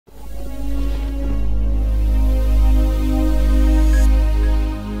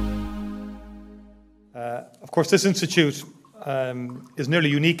Of course, this institute is nearly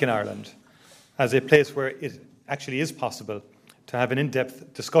unique in Ireland as a place where it actually is possible to have an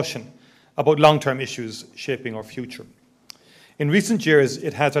in-depth discussion about long-term issues shaping our future. In recent years,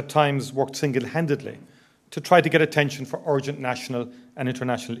 it has at times worked single-handedly to try to get attention for urgent national and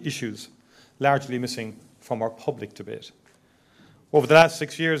international issues, largely missing from our public debate. Over the last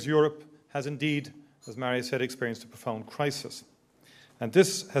 6 years, Europe has indeed, as Maria said, experienced a profound crisis. And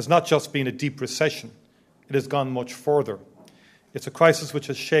this has not just been a deep recession, it has gone much further. It's a crisis which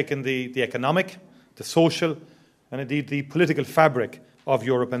has shaken the economic, the social, and indeed the political fabric of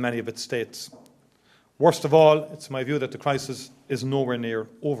Europe and many of its states. Worst of all, it's my view that the crisis is nowhere near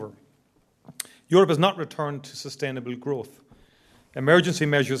over. Europe has not returned to sustainable growth. Emergency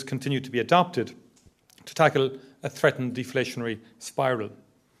measures continue to be adopted to tackle a threatened deflationary spiral.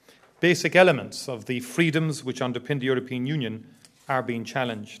 Basic elements of the freedoms which underpin the European Union are being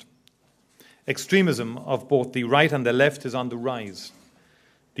challenged. Extremism of both the right and the left is on the rise.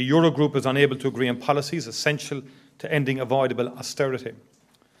 The Eurogroup is unable to agree on policies essential to ending avoidable austerity.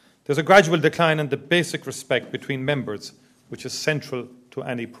 There's a gradual decline in the basic respect between members, which is central to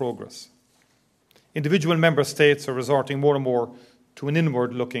any progress. Individual member states are resorting more and more to an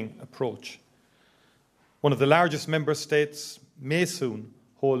inward-looking approach. One of the largest member states may soon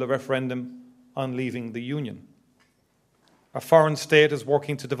hold a referendum on leaving the Union. A foreign state is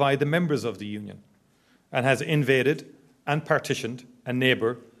working to divide the members of the Union and has invaded and partitioned a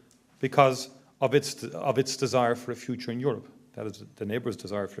neighbour because of its desire for a future in Europe. That is, the neighbour's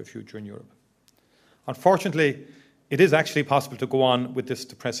desire for a future in Europe. Unfortunately, it is actually possible to go on with this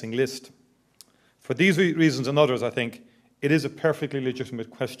depressing list. For these reasons and others, I think, it is a perfectly legitimate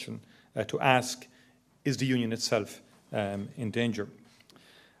question to ask, is the Union itself in danger?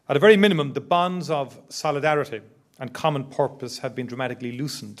 At a very minimum, the bonds of solidarity and common purpose have been dramatically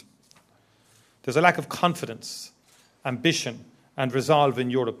loosened. There's a lack of confidence, ambition and resolve in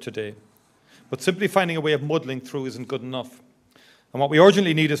Europe today. But simply finding a way of muddling through isn't good enough. And what we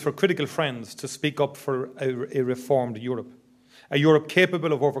urgently need is for critical friends to speak up for a reformed Europe, a Europe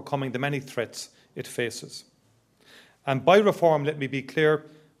capable of overcoming the many threats it faces. And by reform, let me be clear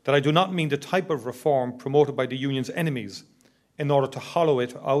that I do not mean the type of reform promoted by the Union's enemies in order to hollow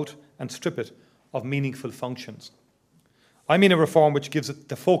it out and strip it of meaningful functions. I mean a reform which gives it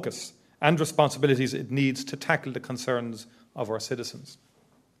the focus and responsibilities it needs to tackle the concerns of our citizens.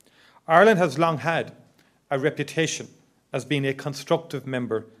 Ireland has long had a reputation as being a constructive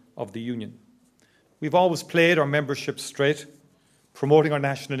member of the Union. We've always played our membership straight, promoting our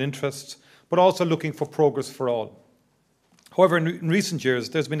national interests, but also looking for progress for all. However, in recent years,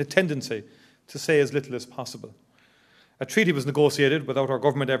 there's been a tendency to say as little as possible. A treaty was negotiated without our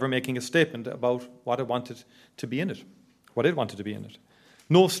government ever making a statement about what it wanted to be in it.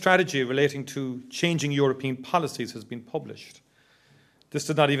 No strategy relating to changing European policies has been published. This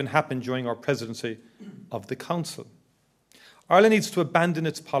did not even happen during our presidency of the Council. Ireland needs to abandon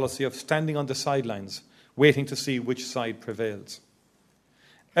its policy of standing on the sidelines, waiting to see which side prevails.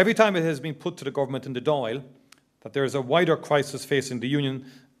 Every time it has been put to the government in the Dáil that there is a wider crisis facing the Union,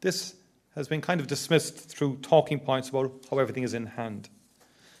 this has been kind of dismissed through talking points about how everything is in hand.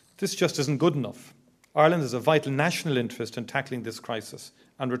 This just isn't good enough. Ireland has a vital national interest in tackling this crisis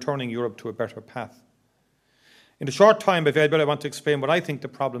and returning Europe to a better path. In the short time available, I want to explain what I think the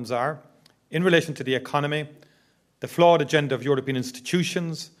problems are in relation to the economy, the flawed agenda of European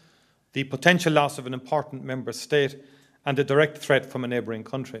institutions, the potential loss of an important member state, and the direct threat from a neighbouring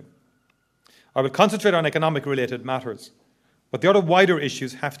country. I will concentrate on economic-related matters, but the other wider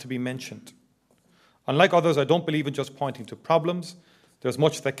issues have to be mentioned. Unlike others, I don't believe in just pointing to problems. There's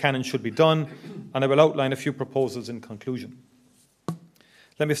much that can and should be done, and I will outline a few proposals in conclusion.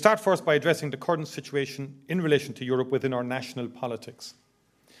 Let me start first by addressing the current situation in relation to Europe within our national politics.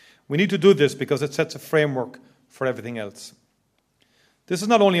 We need to do this because it sets a framework for everything else. This is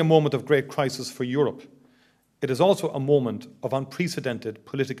not only a moment of great crisis for Europe, it is also a moment of unprecedented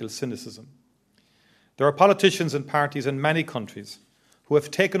political cynicism. There are politicians and parties in many countries who have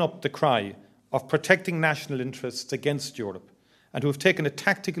taken up the cry of protecting national interests against Europe and who have taken a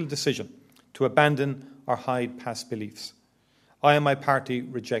tactical decision to abandon or hide past beliefs. I and my party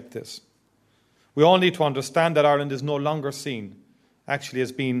reject this. We all need to understand that Ireland is no longer seen, actually,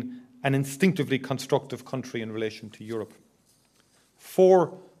 as being an instinctively constructive country in relation to Europe.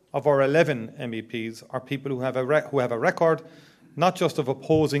 4 of our 11 MEPs are people who have a record not just of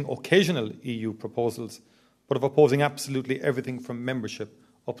opposing occasional EU proposals, but of opposing absolutely everything from membership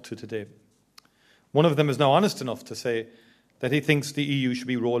up to today. One of them is now honest enough to say that he thinks the EU should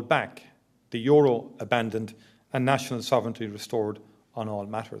be rolled back, the euro abandoned, and national sovereignty restored on all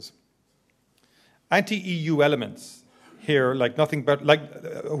matters. Anti-EU elements here were like nothing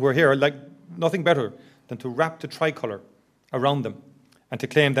better than to wrap the tricolour around them and to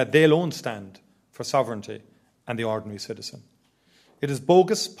claim that they alone stand for sovereignty and the ordinary citizen. It is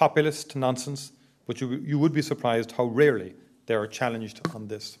bogus, populist nonsense, but you would be surprised how rarely they are challenged on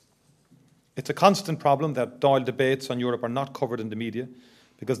this. It's a constant problem that Dáil debates on Europe are not covered in the media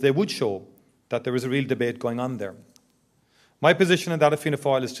because they would show that there is a real debate going on there. My position and that of Fianna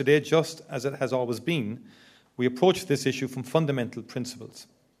Fáil is today just as it has always been. We approach this issue from fundamental principles.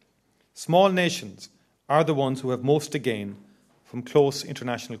 Small nations are the ones who have most to gain from close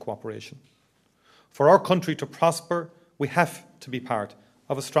international cooperation. For our country to prosper, we have to be part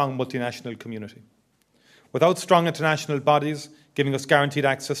of a strong multinational community. Without strong international bodies giving us guaranteed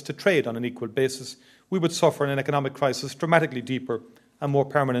access to trade on an equal basis, we would suffer an economic crisis dramatically deeper and more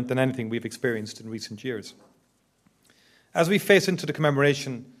permanent than anything we've experienced in recent years. As we face into the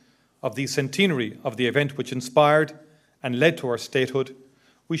commemoration of the centenary of the event which inspired and led to our statehood,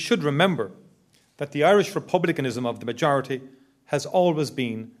 we should remember that the Irish republicanism of the majority has always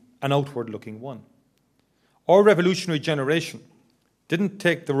been an outward-looking one. Our revolutionary generation didn't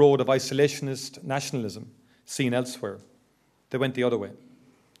take the road of isolationist nationalism seen elsewhere. They went the other way.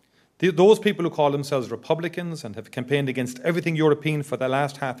 Those people who call themselves Republicans and have campaigned against everything European for the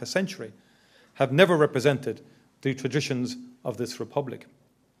last half a century have never represented the traditions of this republic.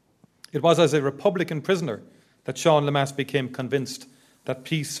 It was as a Republican prisoner that Sean Lemass became convinced that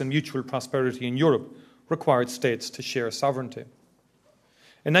peace and mutual prosperity in Europe required states to share sovereignty.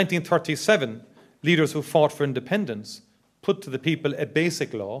 In 1937, leaders who fought for independence put to the people a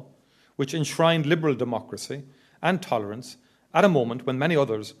basic law which enshrined liberal democracy and tolerance at a moment when many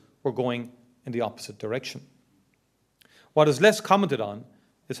others were going in the opposite direction. What is less commented on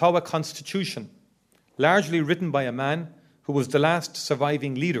is how a constitution, largely written by a man who was the last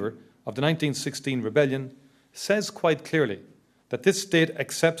surviving leader of the 1916 rebellion, says quite clearly that this state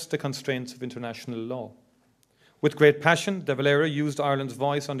accepts the constraints of international law. With great passion, De Valera used Ireland's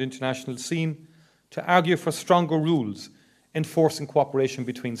voice on the international scene to argue for stronger rules enforcing cooperation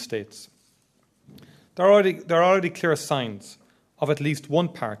between states. There are already clear signs of at least one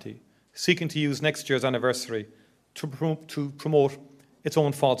party seeking to use next year's anniversary to promote its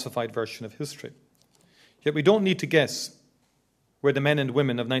own falsified version of history. Yet we don't need to guess where the men and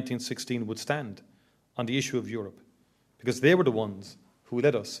women of 1916 would stand on the issue of Europe, because they were the ones who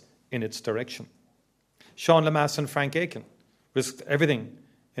led us in its direction. Sean Lemass and Frank Aiken risked everything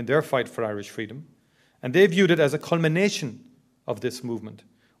in their fight for Irish freedom, and they viewed it as a culmination of this movement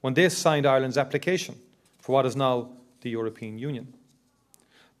when they signed Ireland's application for what is now the European Union.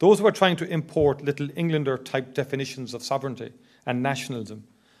 Those who are trying to import Little Englander-type definitions of sovereignty and nationalism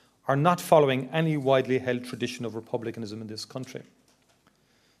are not following any widely held tradition of republicanism in this country.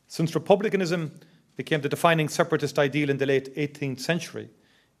 Since republicanism became the defining separatist ideal in the late 18th century,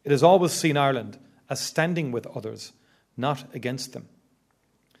 it has always seen Ireland as standing with others, not against them.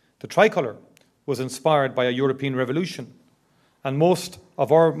 The tricolour was inspired by a European revolution, and most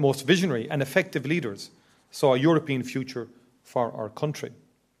of our most visionary and effective leaders saw a European future for our country.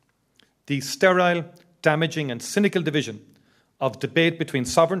 The sterile, damaging and cynical division of debate between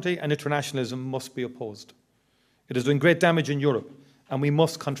sovereignty and internationalism must be opposed. It is doing great damage in Europe, and we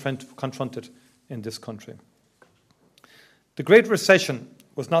must confront it in this country. The Great Recession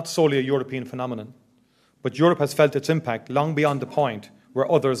was not solely a European phenomenon, but Europe has felt its impact long beyond the point where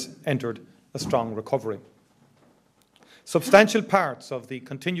others entered a strong recovery. Substantial parts of the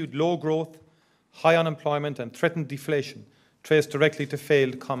continued low growth, high unemployment and threatened deflation trace directly to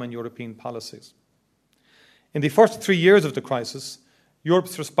failed common European policies. In the first 3 years of the crisis,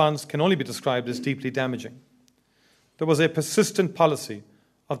 Europe's response can only be described as deeply damaging. There was a persistent policy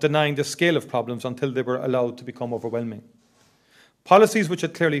of denying the scale of problems until they were allowed to become overwhelming. Policies which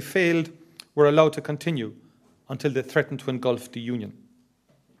had clearly failed were allowed to continue until they threatened to engulf the Union.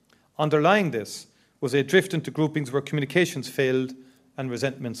 Underlying this was a drift into groupings where communications failed and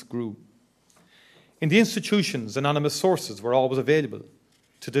resentments grew. In the institutions, anonymous sources were always available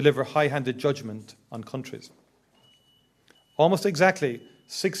to deliver high-handed judgment on countries. Almost exactly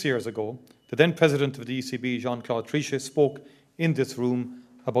 6 years ago, the then President of the ECB, Jean-Claude Trichet, spoke in this room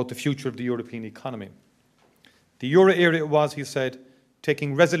about the future of the European economy. The euro area was, he said,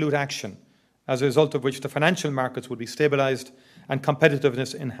 taking resolute action, as a result of which the financial markets would be stabilised and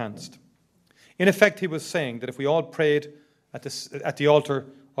competitiveness enhanced. In effect, he was saying that if we all prayed at the altar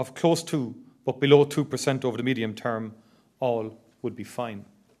of close to but below 2% over the medium term, all would be fine.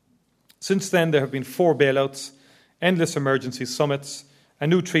 Since then, there have been 4 bailouts, endless emergency summits, a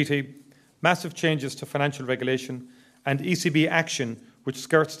new treaty, massive changes to financial regulation, and ECB action which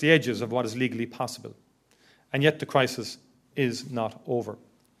skirts the edges of what is legally possible. And yet the crisis is not over.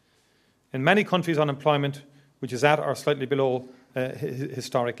 In many countries, unemployment, which is at or slightly below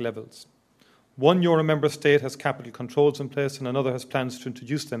historic levels. One euro member state has capital controls in place and another has plans to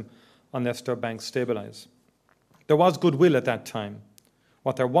introduce them unless their banks stabilise. There was goodwill at that time.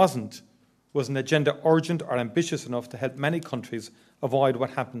 What there wasn't was an agenda urgent or ambitious enough to help many countries avoid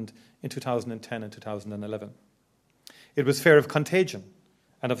what happened in 2010 and 2011. It was fear of contagion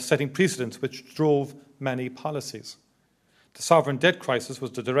and of setting precedents which drove many policies. The sovereign debt crisis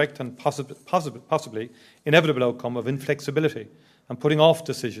was the direct and possibly inevitable outcome of inflexibility and putting off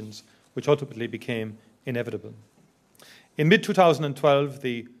decisions which ultimately became inevitable. In mid-2012,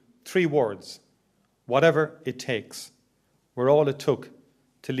 the three words, "whatever it takes," were all it took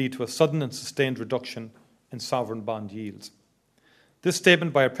to lead to a sudden and sustained reduction in sovereign bond yields. This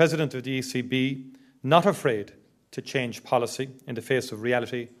statement by a president of the ECB, not afraid to change policy in the face of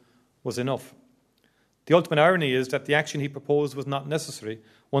reality, was enough. The ultimate irony is that the action he proposed was not necessary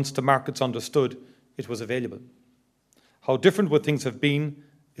once the markets understood it was available. How different would things have been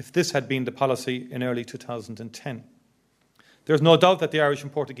if this had been the policy in early 2010? There is no doubt that the Irish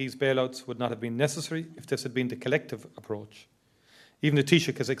and Portuguese bailouts would not have been necessary if this had been the collective approach. Even the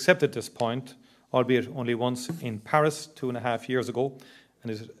Taoiseach has accepted this point, albeit only once in Paris 2.5 years ago,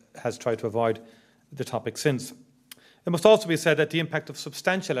 and it has tried to avoid the topic since. It must also be said that the impact of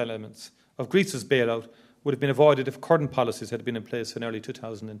substantial elements of Greece's bailout would have been avoided if current policies had been in place in early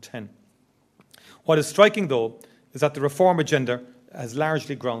 2010. What is striking, though, is that the reform agenda has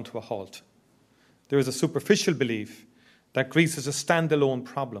largely ground to a halt. There is a superficial belief that Greece is a standalone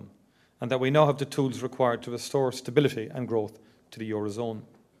problem and that we now have the tools required to restore stability and growth to the Eurozone.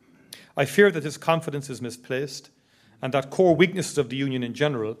 I fear that this confidence is misplaced and that core weaknesses of the Union in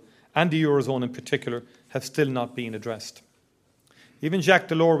general and the Eurozone in particular have still not been addressed. Even Jacques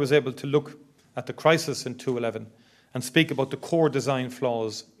Delors was able to look at the crisis in 2011 and speak about the core design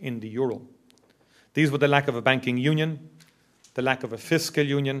flaws in the euro. These were the lack of a banking union, the lack of a fiscal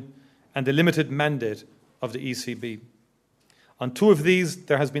union, and the limited mandate of the ECB. On two of these,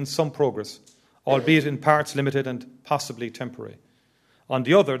 there has been some progress, albeit in parts limited and possibly temporary. On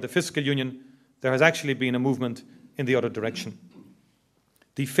the other, the fiscal union, there has actually been a movement in the other direction.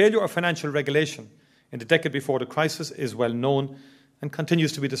 The failure of financial regulation in the decade before the crisis is well known and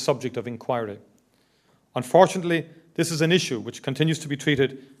continues to be the subject of inquiry. Unfortunately, this is an issue which continues to be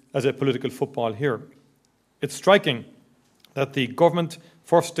treated as a political football here. It's striking that the government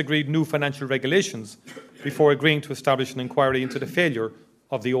first agreed new financial regulations before agreeing to establish an inquiry into the failure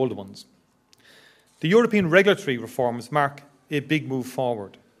of the old ones. The European regulatory reforms mark a big move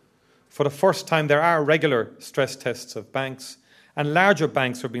forward. For the first time, there are regular stress tests of banks, and larger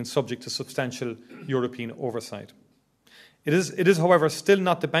banks are being subject to substantial European oversight. It is, however, still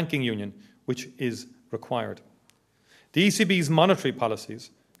not the banking union which is required. The ECB's monetary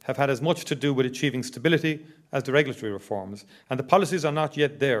policies have had as much to do with achieving stability as the regulatory reforms, and the policies are not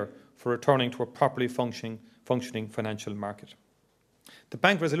yet there for returning to a properly functioning financial market. The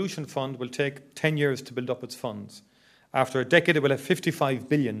Bank Resolution Fund will take 10 years to build up its funds. After a decade, it will have 55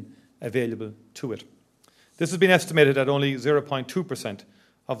 billion available to it. This has been estimated at only 0.2%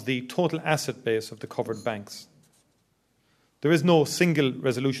 of the total asset base of the covered banks. There is no single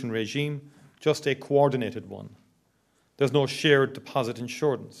resolution regime, just a coordinated one. There's no shared deposit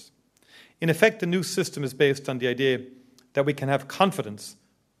insurance. In effect, the new system is based on the idea that we can have confidence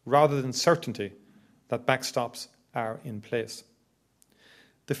rather than certainty that backstops are in place.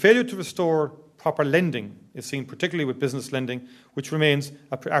 The failure to restore proper lending is seen particularly with business lending, which remains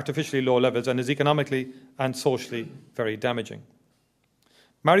at artificially low levels and is economically and socially very damaging.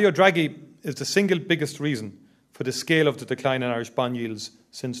 Mario Draghi is the single biggest reason for the scale of the decline in Irish bond yields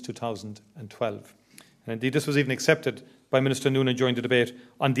since 2012. And indeed, this was even accepted by Minister Noonan during the debate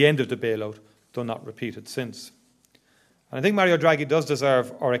on the end of the bailout, though not repeated since. And I think Mario Draghi does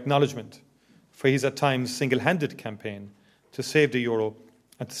deserve our acknowledgement for his at times single-handed campaign to save the euro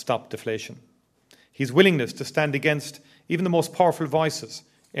and to stop deflation. His willingness to stand against even the most powerful voices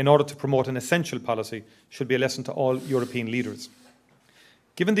in order to promote an essential policy should be a lesson to all European leaders.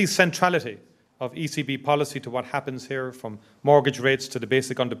 Given the centrality of ECB policy to what happens here, from mortgage rates to the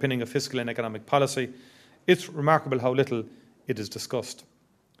basic underpinning of fiscal and economic policy, it's remarkable how little it is discussed.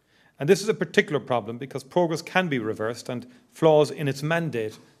 And this is a particular problem because progress can be reversed and flaws in its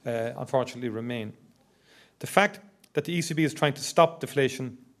mandate, unfortunately, remain. The fact that the ECB is trying to stop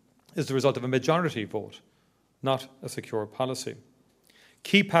deflation is the result of a majority vote, not a secure policy.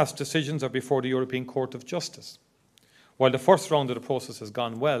 Key past decisions are before the European Court of Justice. While the first round of the process has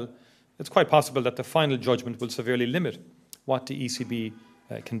gone well, it's quite possible that the final judgment will severely limit what the ECB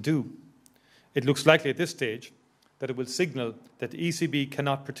can do. It looks likely at this stage that it will signal that the ECB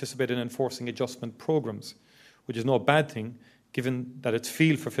cannot participate in enforcing adjustment programmes, which is no bad thing given that its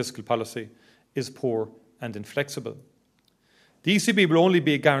feel for fiscal policy is poor and inflexible. The ECB will only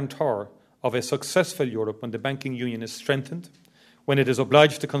be a guarantor of a successful Europe when the banking union is strengthened, when it is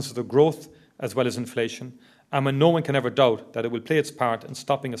obliged to consider growth as well as inflation, and when no one can ever doubt that it will play its part in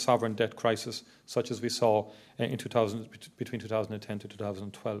stopping a sovereign debt crisis such as we saw between 2010 to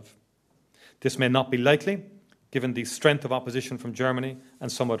 2012. This may not be likely, given the strength of opposition from Germany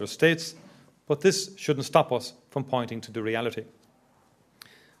and some other states, but this shouldn't stop us from pointing to the reality.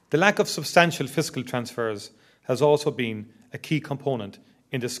 The lack of substantial fiscal transfers has also been a key component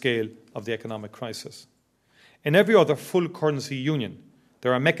in the scale of the economic crisis. In every other full currency union,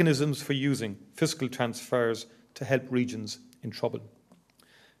 there are mechanisms for using fiscal transfers to help regions in trouble.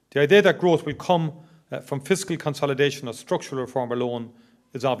 The idea that growth will come from fiscal consolidation or structural reform alone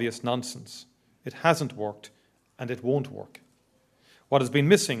is obvious nonsense. It hasn't worked, and it won't work. What has been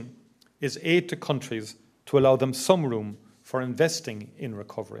missing is aid to countries to allow them some room for investing in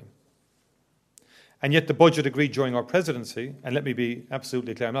recovery. And yet the budget agreed during our presidency, and let me be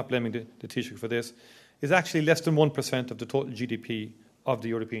absolutely clear, I'm not blaming the Taoiseach for this, is actually less than 1% of the total GDP of the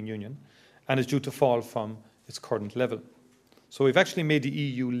European Union and is due to fall from its current level. So we've actually made the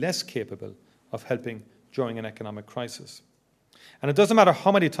EU less capable of helping during an economic crisis. And it doesn't matter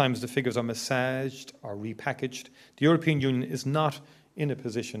how many times the figures are massaged or repackaged, the European Union is not in a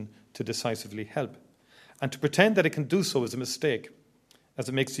position to decisively help. And to pretend that it can do so is a mistake, as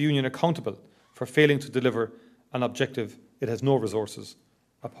it makes the Union accountable for failing to deliver an objective it has no resources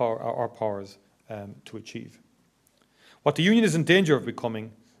or powers to achieve. What the Union is in danger of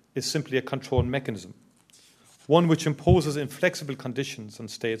becoming is simply a control mechanism, one which imposes inflexible conditions on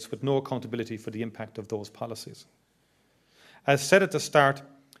states with no accountability for the impact of those policies. As said at the start,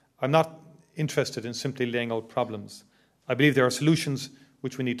 I'm not interested in simply laying out problems. I believe there are solutions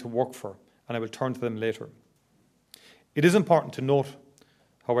which we need to work for, and I will turn to them later. It is important to note,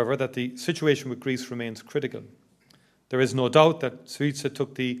 however, that the situation with Greece remains critical. There is no doubt that Syriza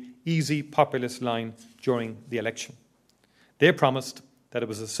took the easy populist line during the election. They promised that it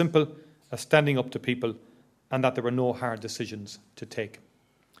was as simple as standing up to people and that there were no hard decisions to take.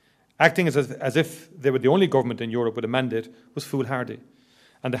 Acting as if they were the only government in Europe with a mandate was foolhardy,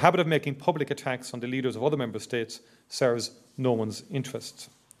 and the habit of making public attacks on the leaders of other member states serves no one's interests.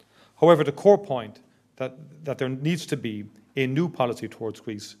 However, the core point that there needs to be a new policy towards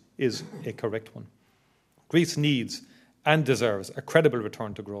Greece is a correct one. Greece needs and deserves a credible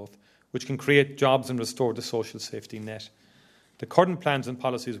return to growth, which can create jobs and restore the social safety net. The current plans and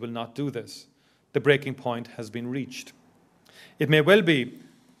policies will not do this. The breaking point has been reached. It may well be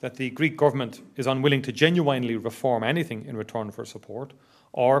that the Greek government is unwilling to genuinely reform anything in return for support,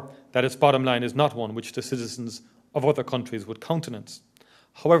 or that its bottom line is not one which the citizens of other countries would countenance.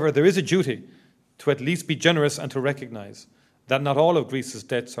 However, there is a duty to at least be generous and to recognise that not all of Greece's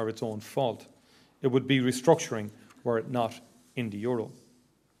debts are its own fault. It would be restructuring were it not in the euro.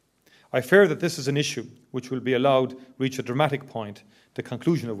 I fear that this is an issue which will be allowed reach a dramatic point, the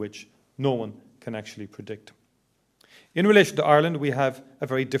conclusion of which no one can actually predict. In relation to Ireland, we have a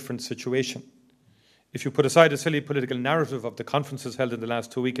very different situation. If you put aside the silly political narrative of the conferences held in the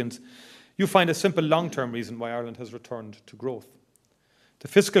last 2 weekends, you find a simple long-term reason why Ireland has returned to growth. The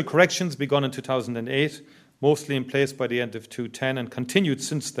fiscal corrections begun in 2008, mostly in place by the end of 2010 and continued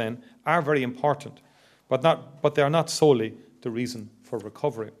since then, are very important, but they are not solely the reason for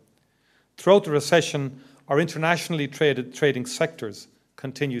recovery. Throughout the recession, our internationally trading sectors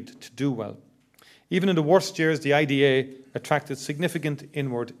continued to do well. Even in the worst years, the IIEA attracted significant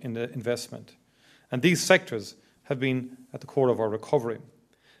inward investment. And these sectors have been at the core of our recovery.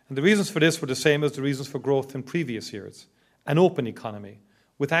 And the reasons for this were the same as the reasons for growth in previous years. An open economy,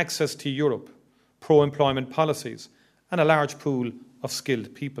 with access to Europe, pro-employment policies, and a large pool of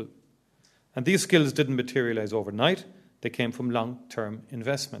skilled people. And these skills didn't materialise overnight. They came from long-term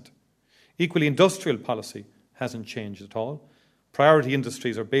investment. Equally, industrial policy hasn't changed at all. Priority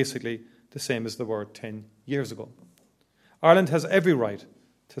industries are basically the same as they were 10 years ago. Ireland has every right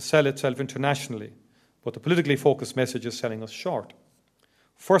to sell itself internationally, but the politically focused message is selling us short.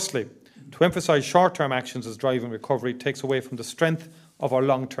 Firstly, to emphasise short-term actions as driving recovery takes away from the strength of our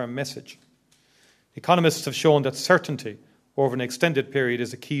long-term message. Economists have shown that certainty over an extended period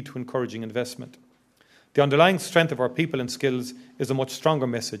is a key to encouraging investment. The underlying strength of our people and skills is a much stronger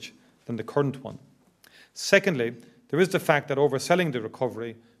message than the current one. Secondly, there is the fact that overselling the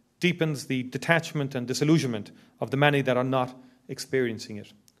recovery deepens the detachment and disillusionment of the many that are not experiencing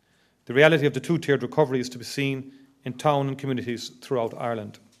it. The reality of the two-tiered recovery is to be seen in town and communities throughout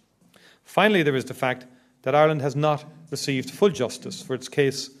Ireland. Finally, there is the fact that Ireland has not received full justice for its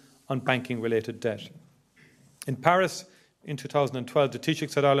case on banking-related debt. In Paris in 2012, the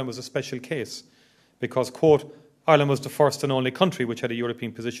Taoiseach said Ireland was a special case because, quote, Ireland was the first and only country which had a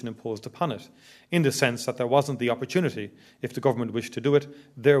European position imposed upon it, in the sense that there wasn't the opportunity, if the government wished to do it,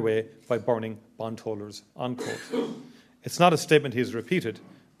 their way by burning bondholders, unquote. It's not a statement he has repeated,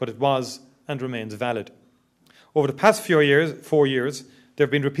 but it was and remains valid. Over the past 4 years, there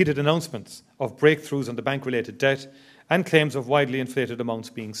have been repeated announcements of breakthroughs on the bank-related debt and claims of widely inflated amounts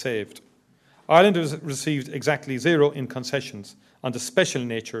being saved. Ireland has received exactly zero in concessions on the special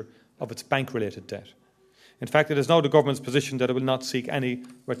nature of its bank-related debt. In fact, it is now the government's position that it will not seek any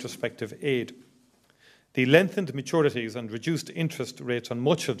retrospective aid. The lengthened maturities and reduced interest rates on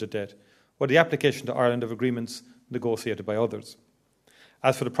much of the debt were the application to Ireland of agreements negotiated by others.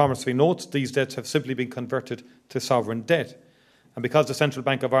 As for the promissory notes, these debts have simply been converted to sovereign debt. And because the Central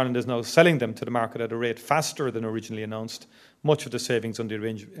Bank of Ireland is now selling them to the market at a rate faster than originally announced, much of the savings on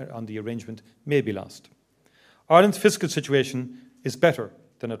the arrangement may be lost. Ireland's fiscal situation is better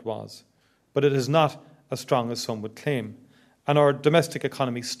than it was, but it is not as strong as some would claim, and our domestic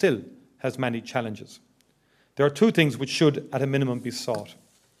economy still has many challenges. There are two things which should, at a minimum, be sought.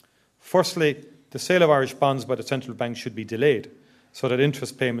 Firstly, the sale of Irish bonds by the central bank should be delayed so that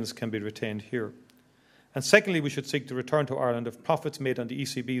interest payments can be retained here. And secondly, we should seek the return to Ireland of profits made on the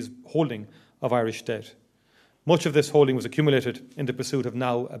ECB's holding of Irish debt. Much of this holding was accumulated in the pursuit of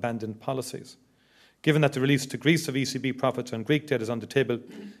now abandoned policies. Given that the release to Greece of ECB profits on Greek debt is on the table,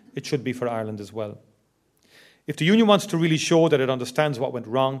 it should be for Ireland as well. If the Union wants to really show that it understands what went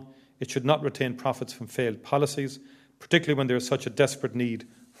wrong, it should not retain profits from failed policies, particularly when there is such a desperate need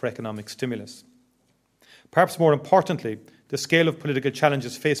for economic stimulus. Perhaps more importantly, the scale of political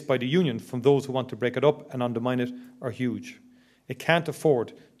challenges faced by the Union from those who want to break it up and undermine it are huge. It can't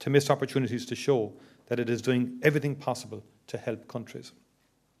afford to miss opportunities to show that it is doing everything possible to help countries.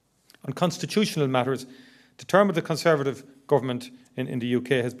 On constitutional matters, the term of the Conservative government in the UK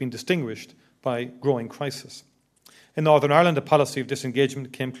has been distinguished by growing crisis. In Northern Ireland, a policy of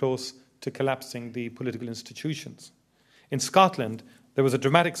disengagement came close to collapsing the political institutions. In Scotland, there was a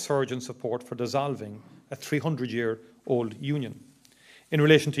dramatic surge in support for dissolving a 300-year-old union. In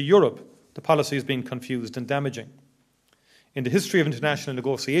relation to Europe, the policy has been confused and damaging. In the history of international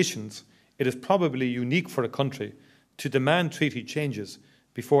negotiations, it is probably unique for a country to demand treaty changes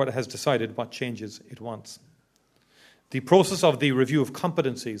before it has decided what changes it wants. The process of the review of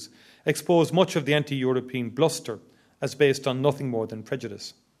competencies exposed much of the anti-European bluster as based on nothing more than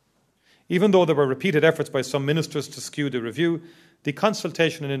prejudice. Even though there were repeated efforts by some ministers to skew the review, the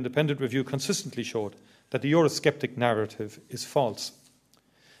consultation and independent review consistently showed that the Eurosceptic narrative is false.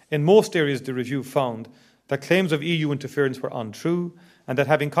 In most areas, the review found that claims of EU interference were untrue and that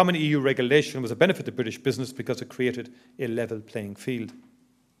having common EU regulation was a benefit to British business because it created a level playing field.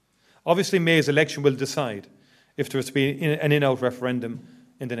 Obviously, May's election will decide if there is to be an in-out referendum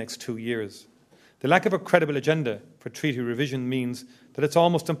in the next 2 years. The lack of a credible agenda for treaty revision means that it's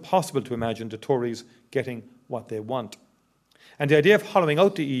almost impossible to imagine the Tories getting what they want. And the idea of hollowing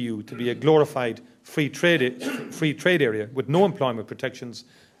out the EU to be a glorified free trade area with no employment protections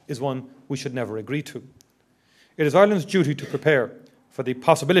is one we should never agree to. It is Ireland's duty to prepare for the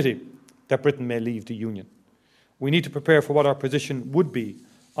possibility that Britain may leave the Union. We need to prepare for what our position would be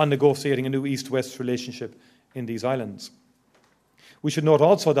on negotiating a new East-West relationship in these islands. We should note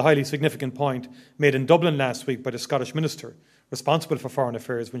also the highly significant point made in Dublin last week by the Scottish Minister responsible for foreign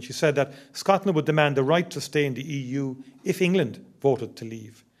affairs when she said that Scotland would demand the right to stay in the EU if England voted to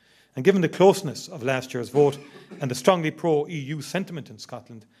leave. And given the closeness of last year's vote and the strongly pro-EU sentiment in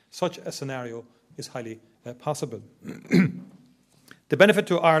Scotland, such a scenario is highly possible. The benefit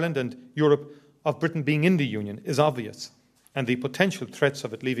to Ireland and Europe of Britain being in the Union is obvious, and the potential threats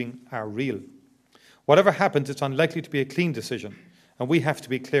of it leaving are real. Whatever happens, it's unlikely to be a clean decision, and we have to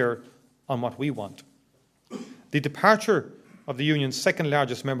be clear on what we want. The departure of the Union's second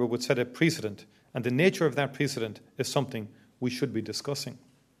largest member would set a precedent, and the nature of that precedent is something we should be discussing.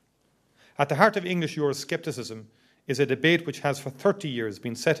 At the heart of English Euroscepticism is a debate which has for 30 years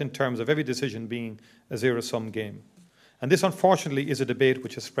been set in terms of every decision being a zero-sum game. And this, unfortunately, is a debate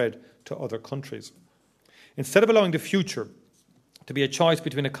which has spread to other countries. Instead of allowing the future to be a choice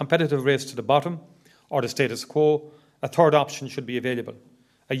between a competitive race to the bottom or the status quo, a third option should be available,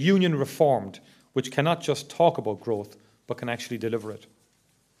 a union reformed which cannot just talk about growth but can actually deliver it.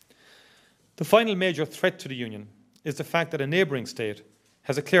 The final major threat to the union is the fact that a neighbouring state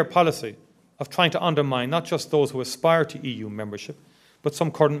has a clear policy of trying to undermine not just those who aspire to EU membership, but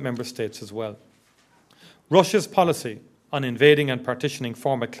some current member states as well. Russia's policy on invading and partitioning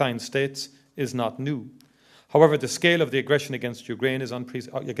former client states is not new. However, the scale of the aggression against Ukraine is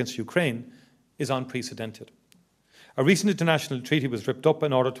unprecedented. A recent international treaty was ripped up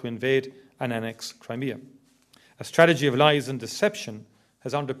in order to invade and annex Crimea. A strategy of lies and deception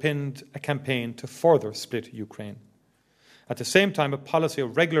has underpinned a campaign to further split Ukraine. At the same time, a policy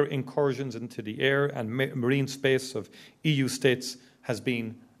of regular incursions into the air and marine space of EU states has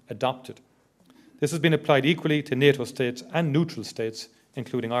been adopted. This has been applied equally to NATO states and neutral states,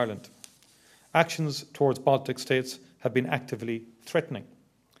 including Ireland. Actions towards Baltic states have been actively threatening.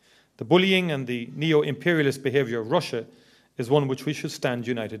 The bullying and the neo-imperialist behaviour of Russia is one which we should stand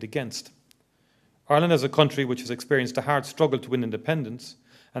united against. Ireland, as a country which has experienced a hard struggle to win independence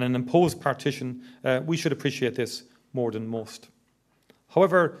and an imposed partition, we should appreciate this more than most.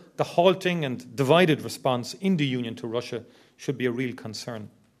 However, the halting and divided response in the Union to Russia should be a real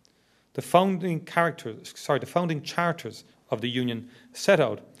concern. The founding charters of the Union set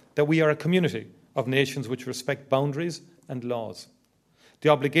out that we are a community of nations which respect boundaries and laws. The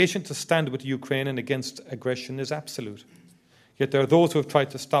obligation to stand with Ukraine and against aggression is absolute. Yet there are those who have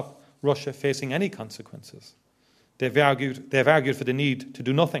tried to stop Russia facing any consequences. They have argued for the need to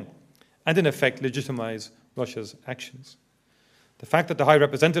do nothing and, in effect, legitimise Russia's actions. The fact that the High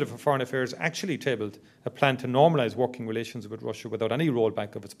Representative for Foreign Affairs actually tabled a plan to normalise working relations with Russia without any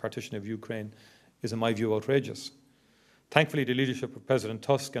rollback of its partition of Ukraine is, in my view, outrageous. Thankfully, the leadership of President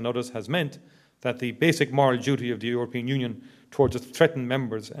Tusk and others has meant that the basic moral duty of the European Union towards its threatened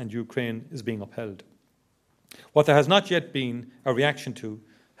members and Ukraine is being upheld. What there has not yet been a reaction to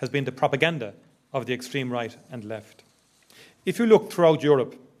has been the propaganda of the extreme right and left. If you look throughout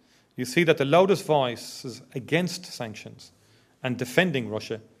Europe, you see that the loudest voices against sanctions and defending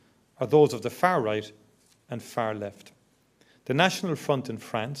Russia are those of the far right and far left. The National Front in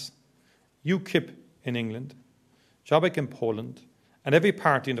France, UKIP in England, Jobbik in Poland, and every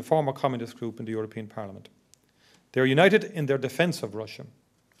party in the former communist group in the European Parliament. They are united in their defence of Russia.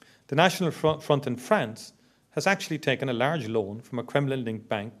 The National Front in France has actually taken a large loan from a Kremlin-linked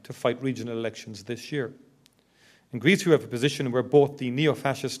bank to fight regional elections this year. In Greece, you have a position where both the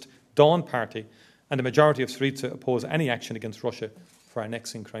neo-fascist Dawn party and the majority of Syriza oppose any action against Russia for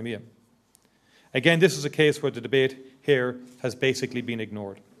annexing Crimea. Again, this is a case where the debate here has basically been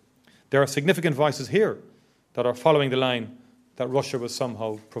ignored. There are significant voices here that are following the line that Russia was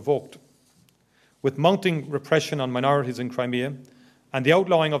somehow provoked. With mounting repression on minorities in Crimea and the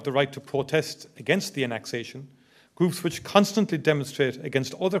outlawing of the right to protest against the annexation, groups which constantly demonstrate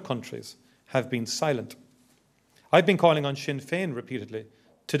against other countries have been silent. I've been calling on Sinn Féin repeatedly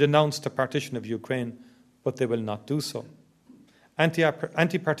to denounce the partition of Ukraine, but they will not do so.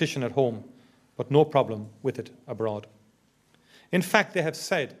 Anti-partition at home, but no problem with it abroad. In fact, they have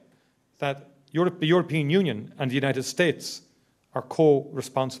said that the European Union and the United States are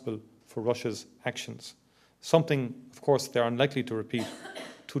co-responsible for Russia's actions, something, of course, they are unlikely to repeat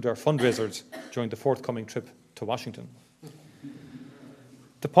to their fundraisers during the forthcoming trip to Washington.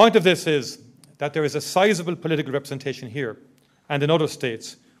 The point of this is that there is a sizable political representation here and in other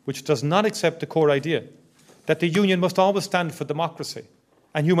states which does not accept the core idea that the Union must always stand for democracy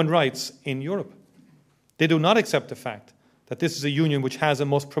and human rights in Europe. They do not accept the fact that this is a union which has and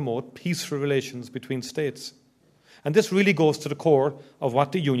must promote peaceful relations between states. And this really goes to the core of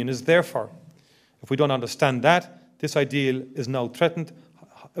what the union is there for. If we don't understand that, this ideal is now threatened.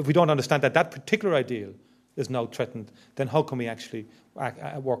 If we don't understand that that particular ideal is now threatened, then how can we actually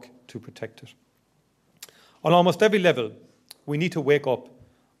work to protect it? On almost every level, we need to wake up,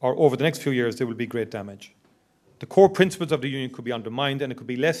 or over the next few years, there will be great damage. The core principles of the union could be undermined, and it could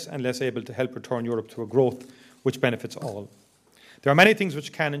be less and less able to help return Europe to a growth which benefits all. There are many things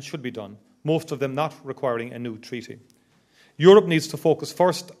which can and should be done, most of them not requiring a new treaty. Europe needs to focus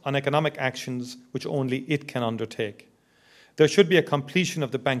first on economic actions which only it can undertake. There should be a completion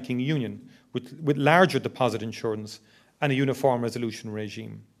of the banking union with larger deposit insurance and a uniform resolution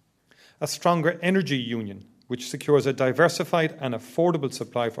regime. A stronger energy union which secures a diversified and affordable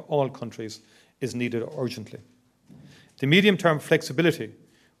supply for all countries is needed urgently. The medium-term flexibility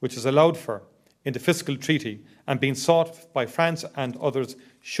which is allowed for in the fiscal treaty and being sought by France and others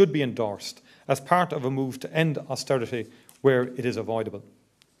should be endorsed as part of a move to end austerity where it is avoidable.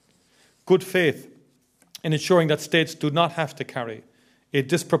 Good faith in ensuring that states do not have to carry a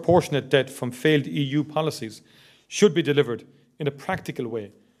disproportionate debt from failed EU policies should be delivered in a practical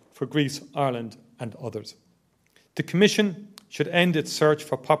way for Greece, Ireland and others. The Commission should end its search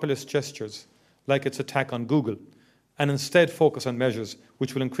for populist gestures like its attack on Google and instead focus on measures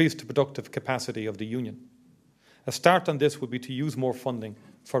which will increase the productive capacity of the Union. A start on this would be to use more funding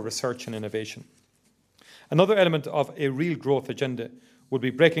for research and innovation. Another element of a real growth agenda would be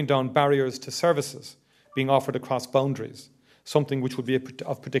breaking down barriers to services being offered across boundaries, something which would be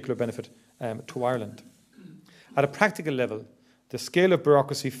of particular benefit to Ireland. At a practical level, the scale of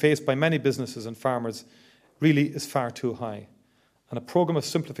bureaucracy faced by many businesses and farmers really is far too high, and a programme of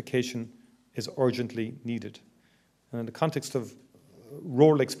simplification is urgently needed. And in the context of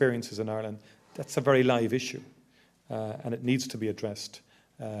rural experiences in Ireland, that's a very live issue, and it needs to be addressed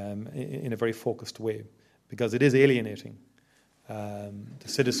in a very focused way, because it is alienating the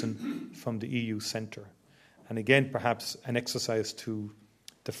citizen from the EU centre. And again, perhaps an exercise to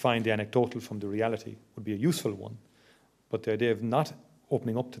define the anecdotal from the reality would be a useful one, but the idea of not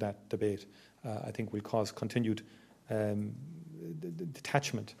opening up to that debate, I think, will cause continued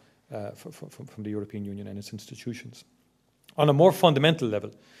detachment from the European Union and its institutions. On a more fundamental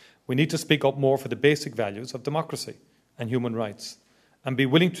level, we need to speak up more for the basic values of democracy and human rights, and be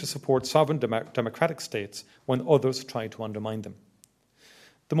willing to support sovereign democratic states when others try to undermine them.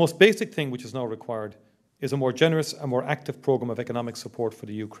 The most basic thing which is now required is a more generous and more active programme of economic support for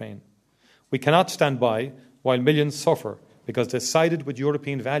the Ukraine. We cannot stand by while millions suffer because they sided with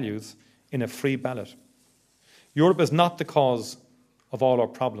European values in a free ballot. Europe is not the cause of all our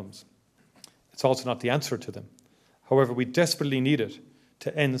problems. It's also not the answer to them. However, we desperately need it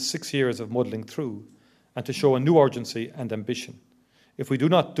to end 6 years of muddling through and to show a new urgency and ambition. If we do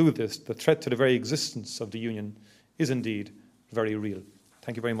not do this, the threat to the very existence of the Union is indeed very real.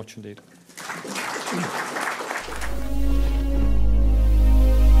 Thank you very much indeed.